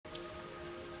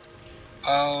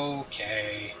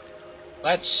Okay.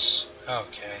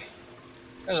 Okay.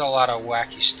 There's a lot of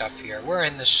wacky stuff here. We're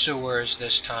in the sewers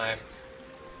this time.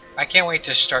 I can't wait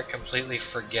to start completely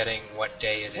forgetting what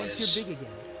day it is. Once you're big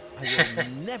again, I will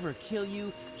never kill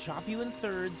you, chop you in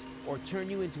thirds, or turn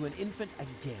you into an infant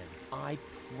again. I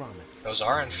promise. Those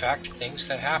are, in fact, things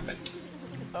that happened.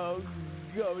 Oh,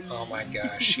 golly. Oh my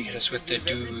gosh, she hit us with the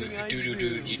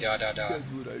do-do-do-dee-da-da-da.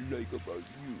 That's what I like about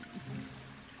you.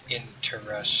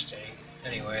 Interesting.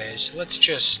 Anyways, let's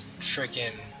just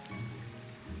friggin'...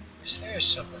 Is there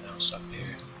something else up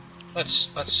here? It's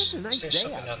such a nice is there day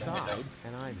something on the window? outside,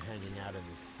 and I'm hanging out in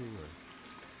the sewer.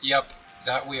 Yep,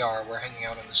 that we are. We're hanging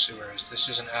out in the sewers. This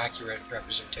is an accurate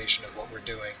representation of what we're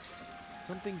doing.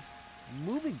 Something's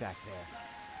moving back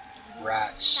there.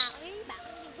 Rats.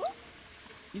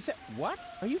 You said, what?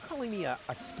 Are you calling me a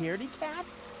scaredy cat?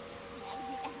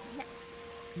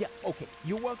 Yeah, okay.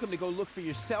 You're welcome to go look for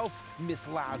yourself, Miss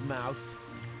Loudmouth.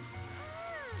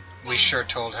 We sure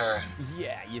told her.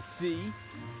 Yeah, you see?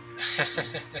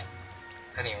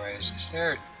 Anyways, is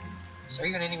there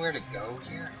even anywhere to go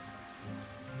here?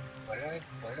 What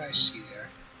did I see there?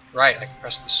 Right, I can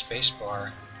press the space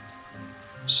bar.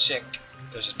 Sick.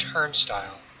 There's a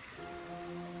turnstile.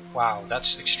 Wow,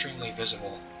 that's extremely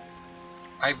visible.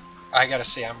 I gotta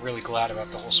say, I'm really glad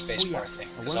about the whole spacebar thing,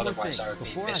 because otherwise I would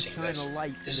be missing this.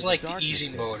 This is like the easy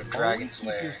mode of Dragon's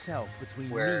Lair,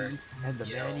 where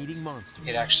you know,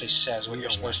 it actually says what you're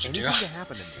supposed to do.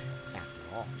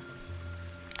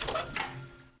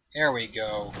 There we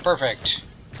go. Perfect.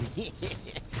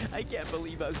 I can't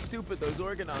believe how stupid those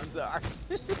organons are.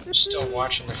 I'm still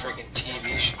watching the freaking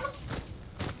TV show.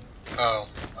 Oh.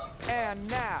 And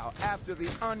now, after the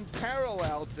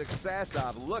unparalleled success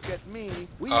of Look at Me,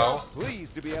 we are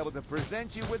pleased to be able to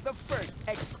present you with the first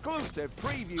exclusive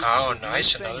preview. Oh,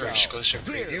 nice, another exclusive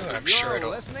preview. I'm sure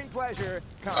it'll. Listening pleasure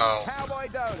comes Cowboy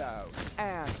Dodo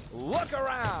and Look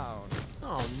Around.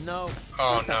 Oh no.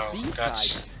 Oh no.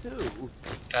 That's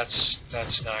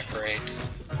not great.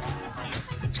 I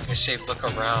was gonna say look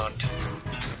around,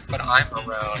 but I'm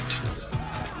around.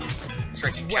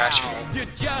 Freaking catch me. You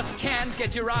just can't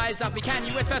get your eyes off me, can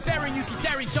you? It's barbarian, you keep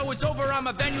daring, show is over, I'm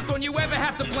a venue. Don't you ever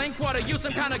have to blink? What are you,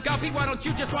 some kind of guppy? Why don't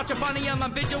you just watch a bunny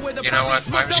on video with a... You know what,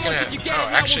 I'm just gonna... Oh,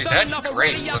 actually, that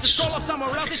great looks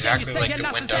exactly like the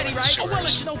window in the sewers. Well,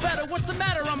 it's no better, what's the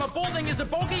matter? I'm a balding is a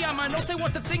bogey, I might not say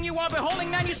what the thing you are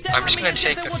beholding, man, you stare I'm just gonna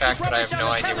take the fact that I have no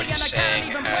idea what he's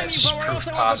saying as proof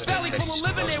positive that he's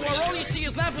supposedly all you see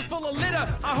is laughing full of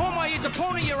litter. I home I eat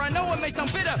Deponia, I know it may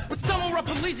sound bitter, but somewhere up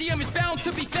Elysium is bound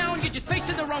to be found. You're just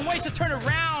facing the wrong way, so turn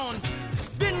around.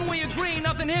 Didn't we agree?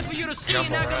 Nothing here for you to see.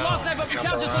 Now get lost, never be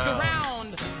down, just look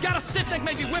around. Got a stiff neck,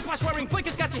 maybe whiplash, wearing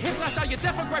blinkers, got your hip flash out, your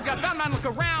deaf and grave, got Batman, look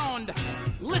around.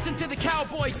 Listen to the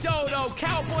Cowboy Dodo,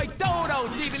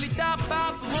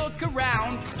 dibbly-da-bop, look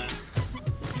around.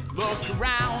 Look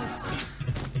around.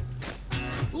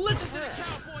 Listen to the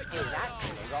Cowboy Dodo. He's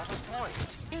actually got a point.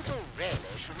 People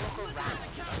really should look around a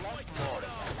lot more in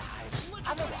their lives.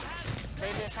 Otherwise,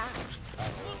 they miss out.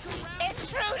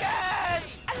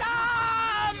 Intruders!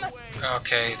 Alarm!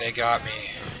 Okay, they got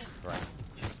me.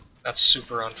 That's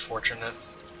super unfortunate.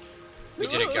 We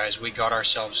did it, guys. We got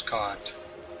ourselves caught.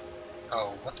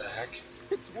 Oh, what the heck?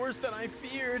 It's worse than I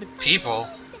feared. People?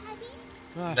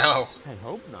 No. I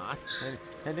hope not.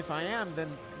 And if I am, then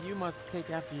you must take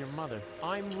after your mother.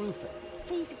 I'm Rufus.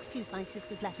 Please excuse my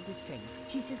sister's lack of restraint.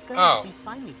 She's just glad we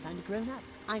finally found a grown-up.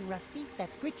 I'm Rusty,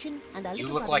 that's Gretchen, and our You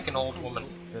little look like an old Hansel. woman.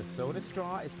 The soda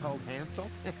straw is called Hansel?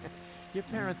 Your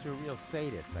parents were real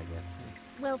sadists, I guess.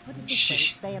 Well, put it this way,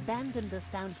 they abandoned us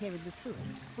down here in the sewers.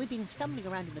 We've been stumbling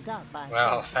around in the dark by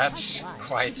Well, ourselves that's for quite a while.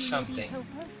 quite Could you maybe something. help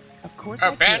us? Of course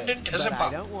Abandoned I could, as a but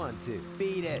pup. I don't want to.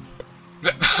 Beat it.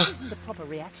 That isn't the proper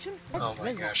reaction. As Oh a my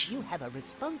grown-up, gosh. you have a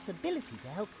responsibility to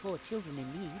help poor children in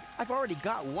need. I've already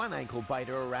got one ankle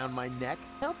biter around my neck.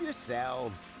 Help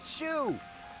yourselves. Shoo!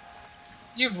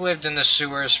 You've lived in the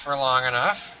sewers for long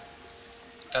enough.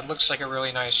 That looks like a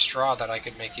really nice straw that I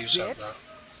could make use of, though.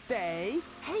 Stay.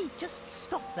 Hey, just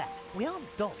stop that. We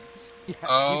aren't dogs. Yeah,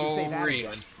 Oh, you can say that really?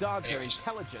 again. Dogs are Anyways.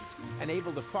 intelligent and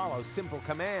able to follow simple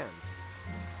commands.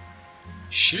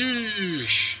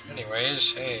 Sheesh.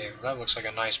 Anyways, hey, that looks like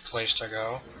a nice place to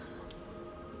go.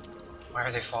 Why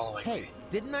are they following Hey, me?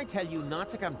 didn't I tell you not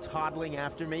to come toddling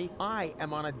after me? I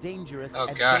am on a dangerous Oh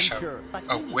gosh, adventure.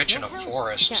 a witch in a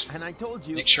forest. Yeah, and I told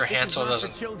you. Make sure this is Hansel not for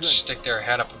doesn't children. stick their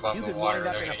head up above You the could water. wind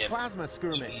up They're in gonna a get plasma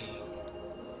skirmish.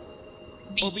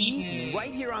 Or be eaten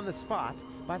right here on the spot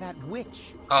by that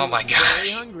witch. Oh who my is gosh. Very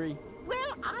hungry.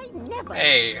 Well, I never.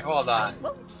 Hey, hold on. I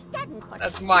won't stand for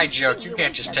That's such my joke. You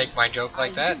can't just insinuation. take my joke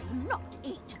like that. I do not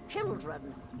eat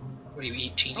children. What do you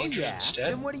eat, Oh teenagers yeah?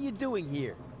 instead? Then what are you doing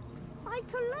here? I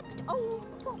collect old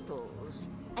bottles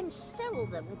and sell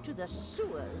them to the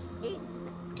sewers inn.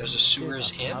 There's a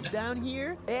sewers There's a inn? pub down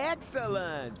here?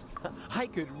 Excellent! I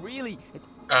could really...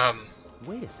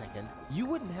 Wait a second. You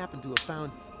wouldn't happen to have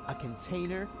found a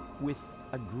container with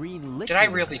a green liquid? Did I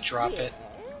really drop it?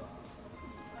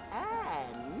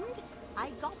 And I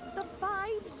got the 5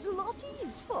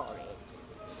 zlotys for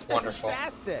it. Wonderful.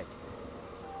 Fantastic!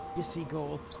 You see,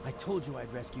 Goal, I told you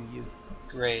I'd rescue you.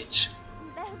 Great.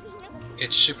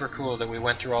 It's super cool that we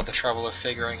went through all the trouble of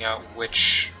figuring out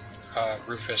which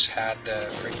Rufus had the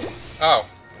freaking... Oh,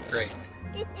 great.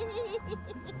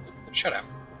 Shut up.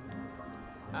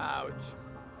 Ouch.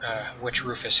 Which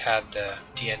Rufus had the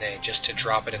DNA just to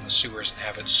drop it in the sewers and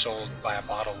have it sold by a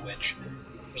bottle witch.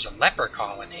 There's a leper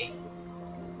colony.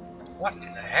 What in the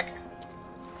heck?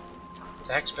 What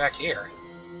the heck's back here?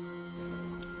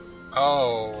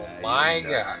 Oh my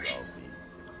gosh.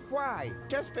 Why?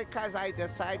 Just because I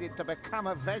decided to become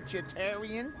a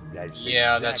vegetarian?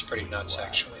 Yeah, that's pretty nuts,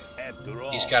 actually. After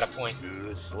all, He's got a point.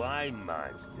 you're a slime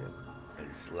monster,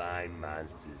 and slime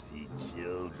monsters eat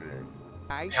children.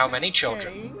 How many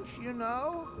children? Change, you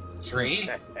know? 3?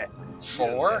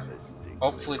 4?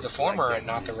 Hopefully the former and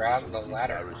not the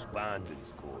latter.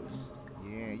 Correspondence course.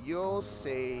 Yeah, you'll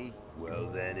see. Well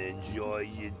then, enjoy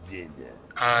your dinner.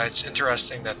 It's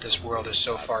interesting that this world is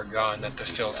so far gone that the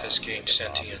filth has gained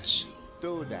sentience.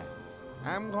 Do that.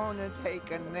 I'm gonna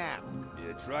take a nap.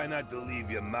 Yeah, try not to leave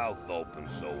your mouth open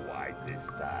so wide this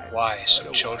time. Why? So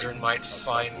Otherwise, children might a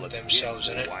find couple of themselves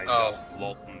in kids it? will wind Oh. up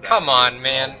floating down Come on, your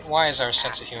man. throat. Why is our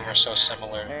sense of humor so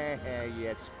similar?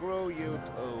 Yeah, screw you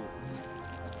too.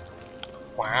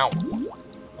 Wow.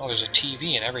 Oh, there's a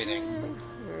TV and everything.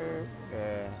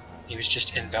 He was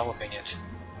just enveloping it.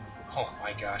 Oh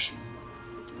my gosh.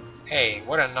 Hey,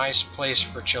 what a nice place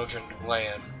for children to play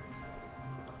in.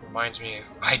 Reminds me of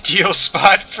ideal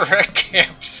spot for a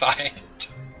campsite.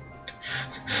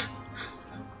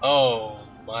 Oh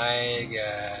my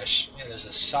gosh. Yeah, there's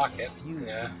a socket. Fuse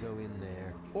Yeah. should go in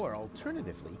there. Or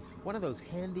alternatively, one of those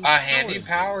handy A handy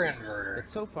power inverters inverter.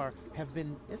 that so far have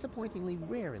been disappointingly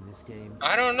rare in this game.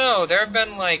 I don't know. There have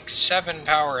been like 7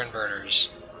 power inverters.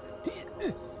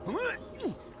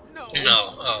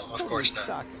 No. Oh, of course not.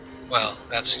 Stuck. Well,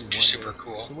 that's I wonder, super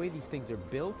cool. The way these things are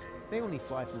built, they only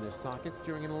fly from their sockets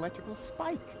during an electrical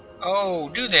spike. Oh,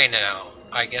 do they now?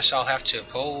 I guess I'll have to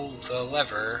pull the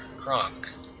lever, Kronk.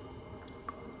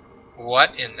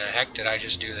 What in the heck did I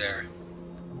just do there?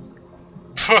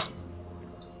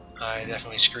 I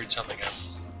definitely screwed something up.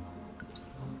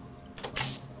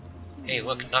 Hey,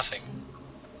 look, nothing.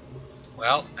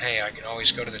 Well, hey, I can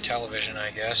always go to the television,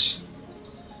 I guess.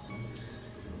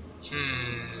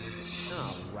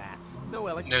 Oh, rats. No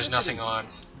electricity. There's nothing on.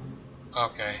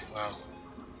 Okay, well.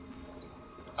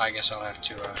 I guess I'll have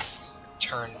to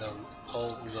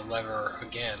pull the lever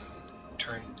again.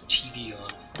 Turn the TV on.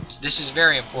 This is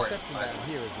very important. Reception down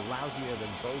here is lousier than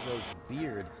Bozo's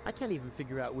beard. I can't even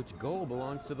figure out which goal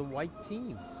belongs to the white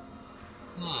team.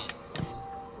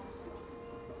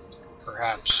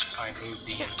 Perhaps I moved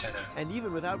the antenna. And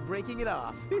even without breaking it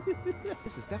off.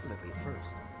 This is definitely a first.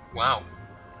 Wow.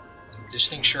 This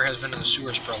thing sure has been in the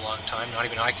sewers for a long time. Not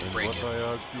even I can break What it.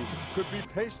 I ask you could be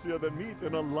tastier than meat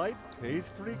in a light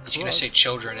pastry crust. He's gonna say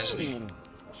children, isn't he?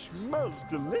 Smells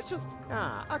delicious.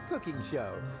 Ah, a cooking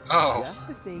show. Oh. Just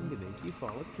the thing to make you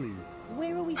fall asleep.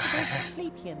 Where are we supposed to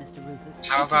sleep here, Mr. Rufus?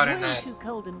 How It's about way in that too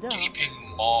cold and dark. gaping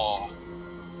maw?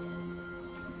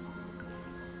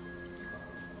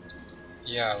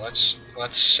 Yeah, let's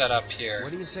set up here.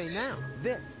 What do you say now?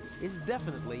 This is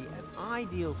definitely an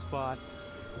ideal spot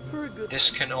for a good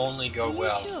This can only go Are you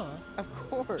well. sure? Of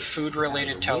course.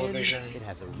 Food-related It has a wind, television. It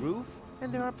has a roof,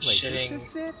 and there are places Sitting to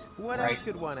sit. What right, else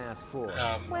could one ask for?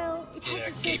 Well, it in has a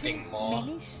a certain gaping maw.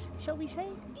 menace, shall we say?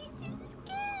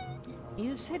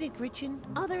 You said it, Gretchen.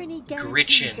 Are there any guarantees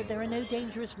Gretchen. that there are no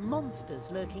dangerous monsters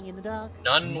lurking in the dark?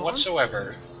 None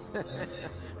whatsoever.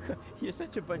 You're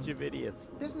such a bunch of idiots.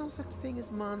 There's no such thing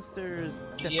as monsters.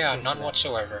 Except Yeah, for none that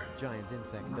whatsoever. giant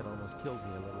insect that almost killed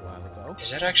me a little while ago.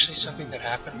 Is that actually something that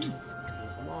happened? Teeth and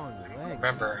those long legs.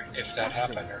 Remember if that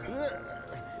happened or not.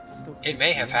 Still It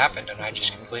may have happened and I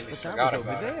just completely but that forgot was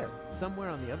about over it. there, somewhere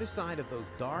on the other side of those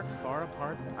dark, far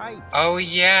apart pipes. Oh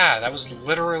yeah, that was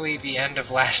literally the end of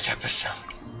last episode.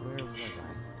 Where was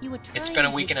I? You were trying It's been a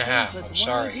to week and a explain half. to us I'm why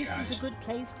sorry, this guys. is a good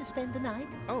place to spend the night.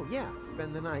 Oh yeah,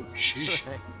 spend the night. Sheesh.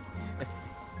 Right.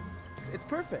 It's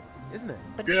perfect, isn't it?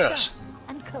 But Yes. it's dark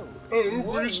and cold. Oh,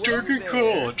 Whoa, it's whoa dark and there.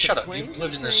 cold. Shut up, Complain, you've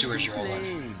lived in the complain, sewers your whole life.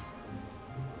 complain.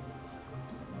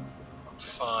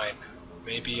 Fine.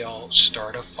 Maybe I'll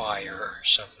start a fire or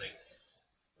something.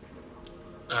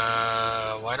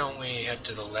 Why don't we head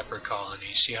to the leper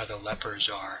colony, see how the lepers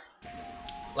are.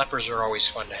 Lepers are always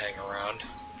fun to hang around.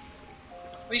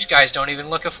 These guys don't even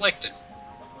look afflicted.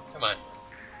 Come on.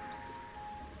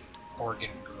 Organ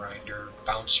grinder,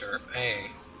 bouncer, hey.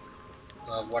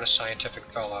 What a scientific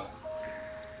fellow.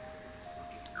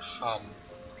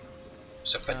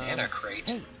 It's a banana crate.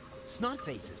 Hey, snot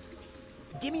faces.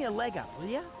 Give me a leg up, will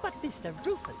ya? But Mr.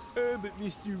 Rufus. But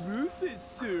Mr. Rufus,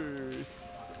 sir.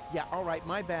 Yeah, alright,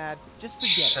 my bad. Just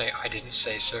forget it. I didn't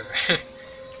say sir.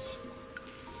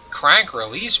 Crank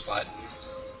release button.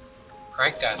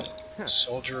 Crank that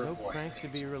soldier No boy. crank to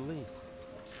be released.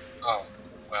 Oh,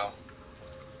 well.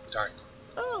 Darn.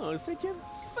 Oh, such a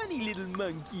funny little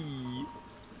monkey.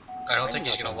 I don't think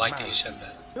he's gonna like that you said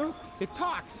that. Oh, it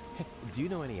talks. Do you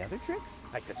know any other tricks?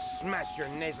 I could smash your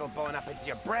nasal bone up into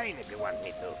your brain if you want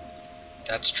me to.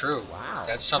 That's true. Wow.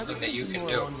 That's something that you can more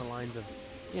do. along the lines of,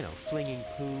 you know, flinging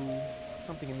poo,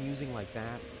 something amusing like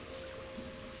that.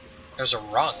 There's a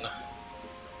rung.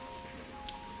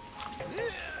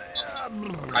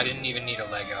 I didn't even need a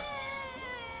leg up.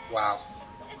 Wow.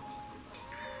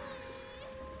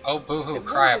 Oh, boo-hoo,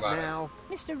 cry about it. Now?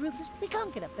 Mr. Rufus, we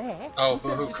can't get up there. Oh, Who says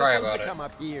boo-hoo, you're cry supposed about to it. come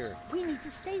up here? We need to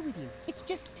stay with you. It's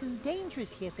just too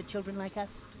dangerous here for children like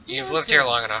us. You've lived here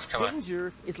long enough, come on.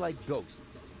 Danger is like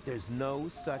ghosts. There's no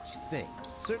such thing.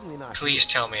 Certainly not. Please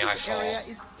tell me I This fall. area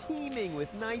is teeming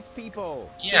with nice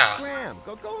people. Yeah. Just scram.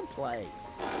 Go and play.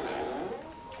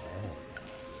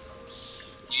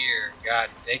 Dear God,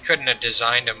 they couldn't have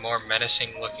designed a more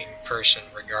menacing-looking person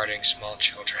regarding small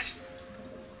children.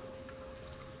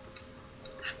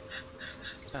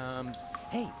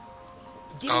 Hey,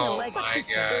 give me a Oh leg up, my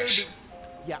Mr. gosh. Herbie.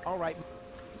 Yeah, all right.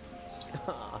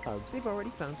 They've already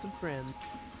found some friends.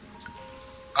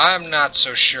 I'm not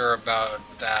so sure about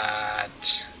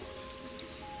that.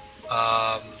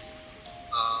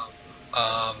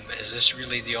 Is this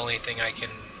really the only thing I can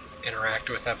interact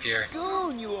with up here?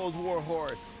 Goon, you old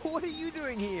warhorse. What are you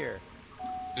doing here?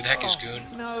 Who the heck is Goon?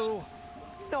 No,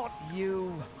 not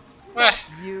you. What?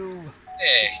 You.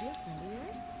 Hey, Is he a friend of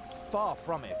yours? Far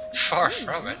from it. far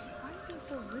from it. Why are you being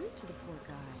so rude to the poor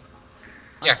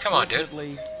guy? Yeah, come on, dude.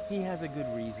 Unfortunately, he has a good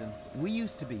reason. We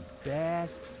used to be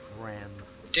best friends.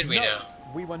 Did we No, now?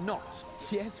 we were not.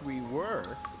 Yes, we were.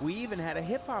 We even had a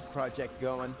hip-hop project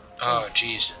going. Oh,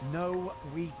 jeez. No,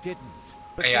 we didn't.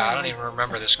 But Yeah, I then don't even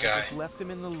remember this I guy. just left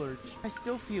him in the lurch. I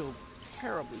still feel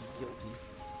terribly guilty.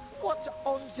 What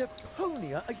on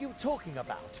Deponia are you talking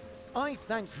about? I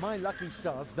thanked my lucky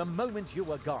stars the moment you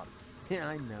were gone. Yeah,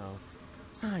 I know.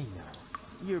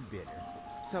 You're bitter.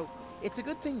 So, it's a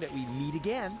good thing that we meet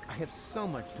again. I have so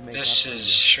much to make This up to is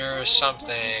you. sure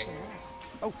something.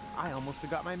 Oh, I almost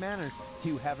forgot my manners.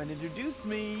 You haven't introduced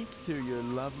me to your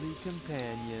lovely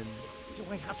companion. Do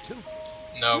I have to?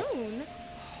 No. Goon?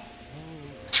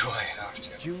 Do I have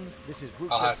to? June, this is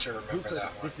Rufus. I'll have to remember Rufus,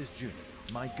 that one. this is June,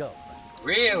 my girlfriend. Nice to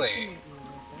Really? meet you,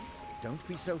 Rufus. Don't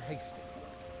be so hasty.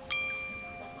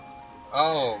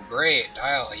 Oh, great.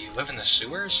 You live in the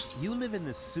sewers? You live in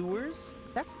the sewers?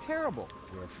 That's terrible.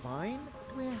 We're fine.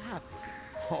 We're happy.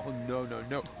 Oh,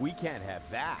 no. We can't have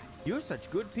that. You're such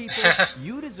good people.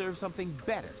 You deserve something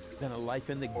better than a life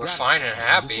in the gutter. We're fine and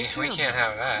happy. Beautiful We can't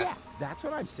have that. Yeah, that's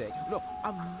what I'm saying. Look,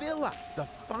 a villa. The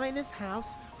finest house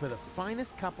for the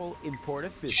finest couple in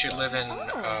Portafisto. You should live in, Oh,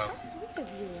 how sweet of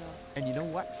you. And you know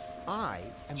what? I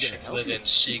am you going to should help live you. in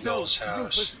Seagull's No,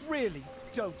 house. Rufus, really,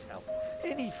 don't help.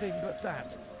 Anything but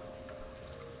that.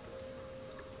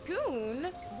 Goon?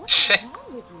 What's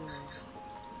wrong with you?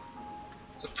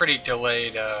 It's a pretty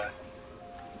delayed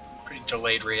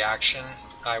reaction,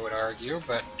 I would argue,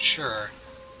 but sure.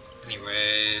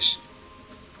 Anyways.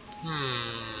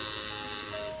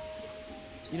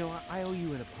 You know, I owe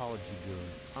you an apology,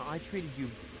 Goon. I treated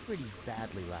you pretty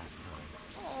badly last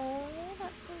time. Oh,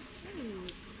 that's so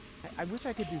sweet. I wish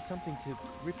I could do something to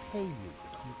repay you.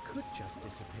 You could just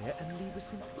disappear and leave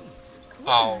us in peace.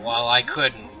 Oh, well, I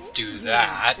couldn't do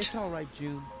that. It's all right,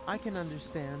 June. I can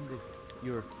understand if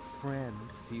your friend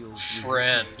feels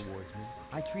Friend. resentment towards me.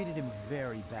 I treated him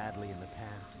very badly in the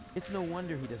past. It's no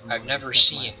wonder he doesn't. I've want to never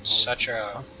accept my seen apology. such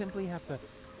a- I'll simply have to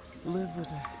live with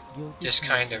a guilty. This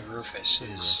kind of conscience Rufus for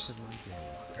the is rest of my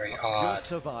days. very You'll odd.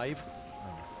 survive,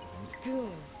 I'm afraid.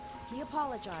 Goon, he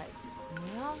apologized.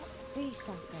 Now say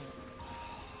something.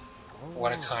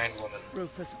 What a kind woman.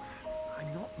 Rufus,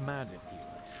 I'm not mad at you.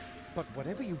 But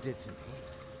whatever you did to me,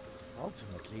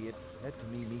 ultimately it led to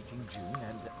me meeting June,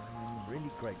 and I'm really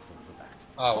grateful for that.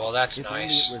 Oh, well, that's If only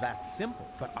nice. it were that simple.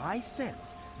 But I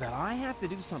sense that I have to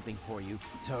do something for you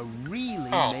to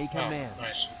really Oh, make a man.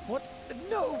 nice. What?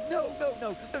 No,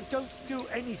 don't do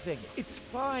anything. It's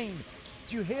fine.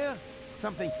 Do you hear?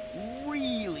 Something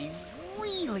really,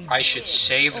 really I should big.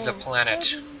 save the Oh, planet.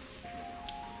 heavens.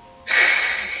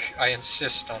 I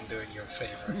insist on doing you a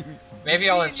favor. Maybe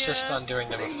I'll insist on doing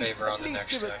them a favor on the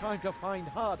next Give us time. time to find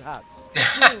hard hats.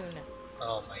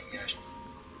 Oh my gosh.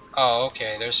 Oh,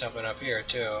 okay, there's something up here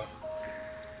too.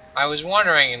 I was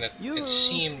wondering, and it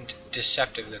seemed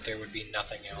deceptive that there would be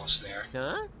nothing else there.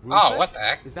 Huh? Oh, what the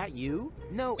heck? Is that you?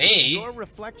 No, Me? it's your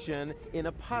reflection in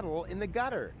a puddle in the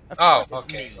gutter. Of Oh, course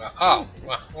it's okay. me. Well,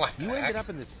 what the You heck? ended up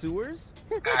in the sewers?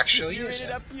 Actually, You're is in it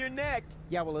it? up to your neck.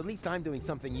 Yeah, well, at least I'm doing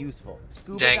something useful.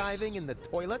 Scuba Dang. diving in the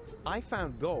toilet. I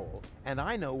found gold, and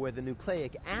I know where the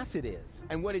nucleic acid is.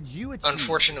 And what did you achieve?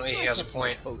 Unfortunately, he I has a kept my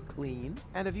point. coat clean.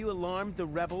 And have you alarmed the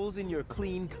rebels in your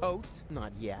clean coat?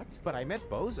 Not yet. But I met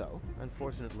Bozo.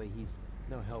 Unfortunately, he's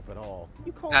no help at all.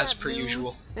 You call As that per news?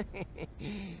 usual.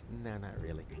 No, not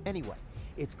really. Anyway,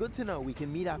 it's good to know we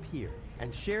can meet up here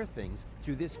and share things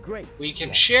through this grate. We can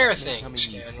Yes, share that may come in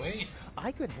things, useful. can we?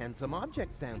 I could hand some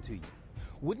objects down to you.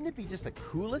 Wouldn't it be just the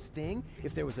coolest thing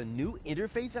if there was a new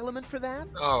interface element for that?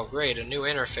 Oh, great, a new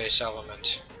interface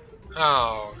element.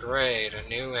 Oh, great, a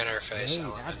new interface Hey,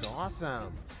 element. that's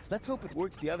awesome. Let's hope it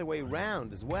works the other way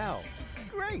around as well.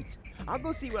 Great. I'll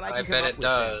go see what I can I come bet up it with then.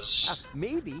 does.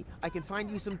 Maybe I can find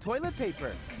you some toilet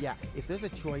paper. Yeah, if there's a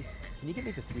choice, can you get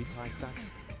me the 3-ply stuff?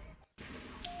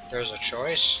 There's a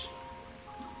choice?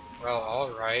 Well,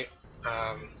 alright.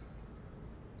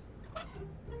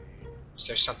 Is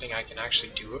there something I can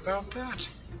actually do about that?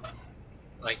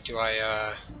 Like, do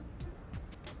I,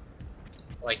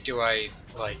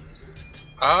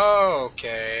 oh,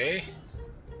 okay.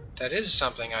 That is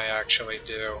something I actually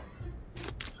do.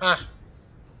 Huh.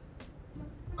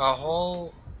 A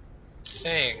whole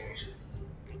thing.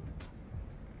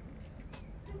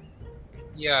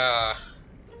 Yeah.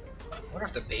 I wonder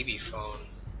if the baby phone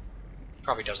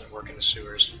probably doesn't work in the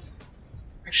sewers.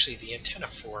 Actually, the antenna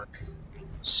fork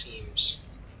seems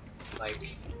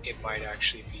like it might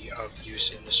actually be of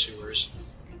use in the sewers.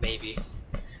 Maybe.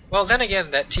 Well, then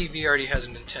again, that TV already has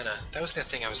an antenna. That was the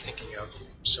thing I was thinking of,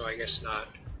 so I guess not.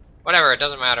 Whatever, it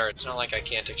doesn't matter. It's not like I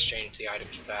can't exchange the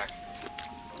items back.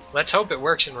 Let's hope it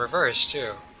works in reverse,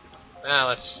 too.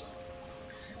 Let's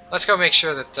go make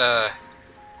sure that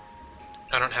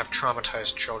I don't have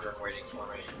traumatized children waiting for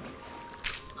me.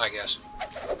 I guess.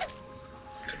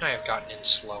 Couldn't I have gotten in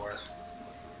slower?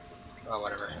 Oh,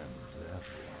 whatever. And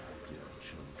therefore, dear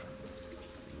children,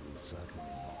 you will certainly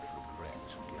not regret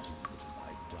getting into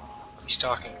my dark. He's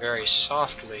talking very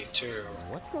softly, too.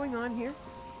 What's going on here?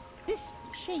 This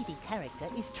shady character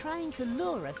is trying to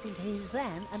lure us into his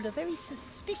van under very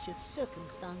suspicious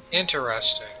circumstances.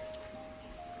 Interesting.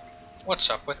 What's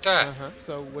up with that?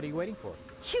 So what are you waiting for?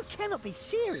 You cannot be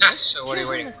serious. So what are you Children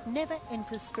waiting must never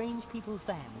enter strange people's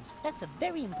vans. That's a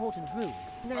very important rule.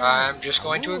 I'm just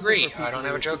going to Rules are agree. for I don't people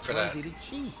have a who joke are for that. too clumsy to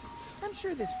cheat. I'm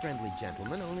sure this friendly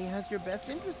gentleman only has your best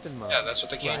interests in mind. Yeah, that's what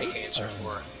the candy right? canes are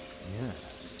for. Yes,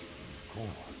 of course.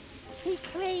 He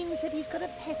claims that he's got a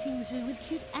petting zoo with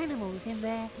cute animals in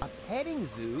there. A petting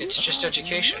zoo? It's just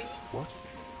education. What?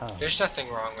 There's nothing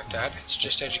wrong with that. It's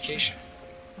just education.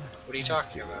 What are you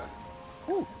talking about?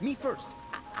 Ooh, me first.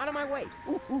 Out of my way.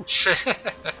 Ooh, ooh.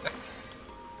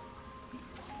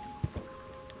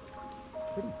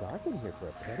 Pretty dark in here for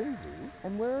a petting zoo.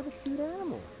 And where are the cute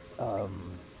animals?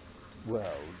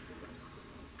 Well,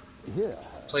 here.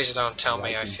 Please don't tell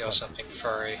me I feel something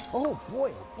furry. Oh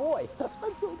boy,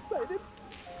 I'm so excited.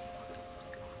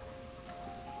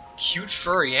 Cute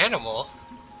furry animal?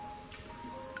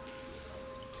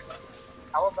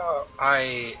 How about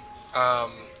I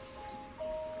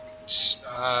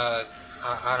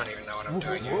don't even know what I'm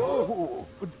doing here. Whoa!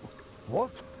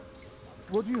 What?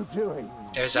 What are you doing?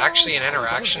 There's actually an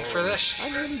interaction for this?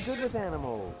 I'm really good with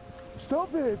animals.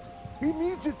 Stop it!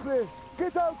 Immediately!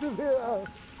 Get out of here!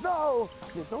 No!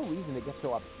 There's no reason to get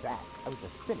so upset. I was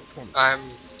just finished anyway. I'm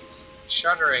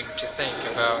shuddering to think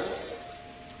about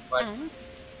what And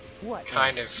what?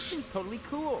 kind of Seems totally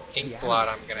cool. ink The blot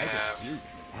animals I'm gonna are have. cute,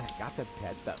 and I got to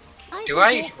pet them. Do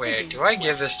I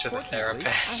give this to the Fortunately, therapist I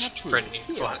have for an proof. ink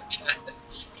Here. blot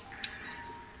test?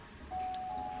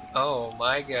 Oh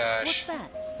my What's gosh.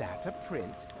 that? That's a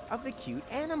print of the cute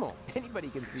animal. Anybody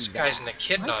can see This that. guy's an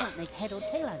echidna. I can't make head or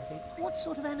tail out of it. What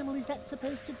sort of animal is that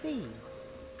supposed to be?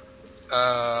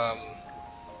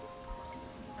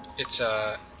 It's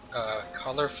a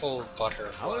colorful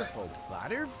butterfly. Colorful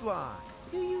butterfly.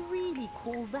 Do you really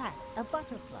call that a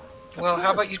butterfly? Of Well,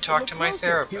 how course. about you talk Look to my closer.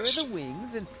 therapist? Here are the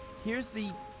wings, and here's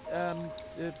the,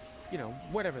 you know,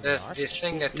 whatever they The are.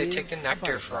 thing that It they is take the a nectar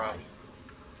butterfly. from.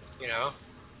 You know?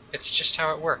 It's just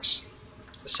how it works.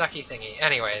 The sucky thingy.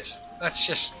 Anyways, let's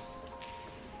just...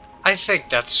 I think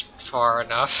that's far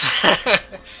enough.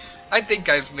 I think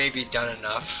I've maybe done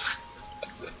enough.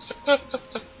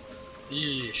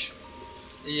 Yeesh.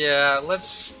 Yeah,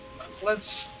 let's...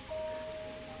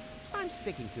 I'm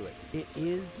sticking to it. It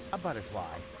is a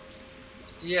butterfly.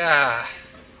 Yeah.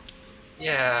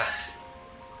 Yeah.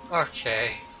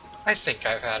 Okay. I think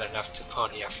I've had enough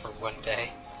Deponia for one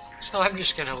day. So I'm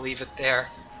just gonna leave it there.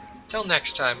 Till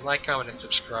next time, like, comment, and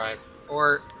subscribe.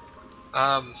 Or,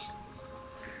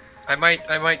 I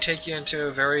might take you into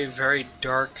a very, very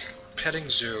dark petting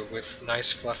zoo with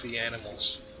nice fluffy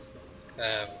animals.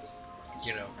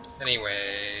 You know.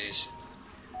 Anyways,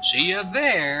 see ya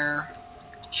there,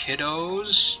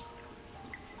 kiddos.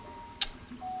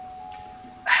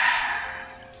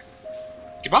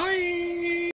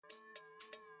 Goodbye.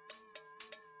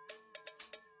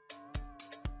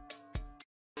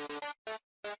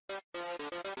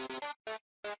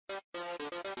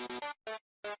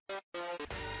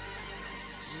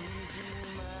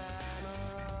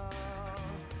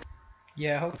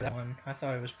 Yeah, I hope that one. I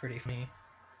thought it was pretty funny.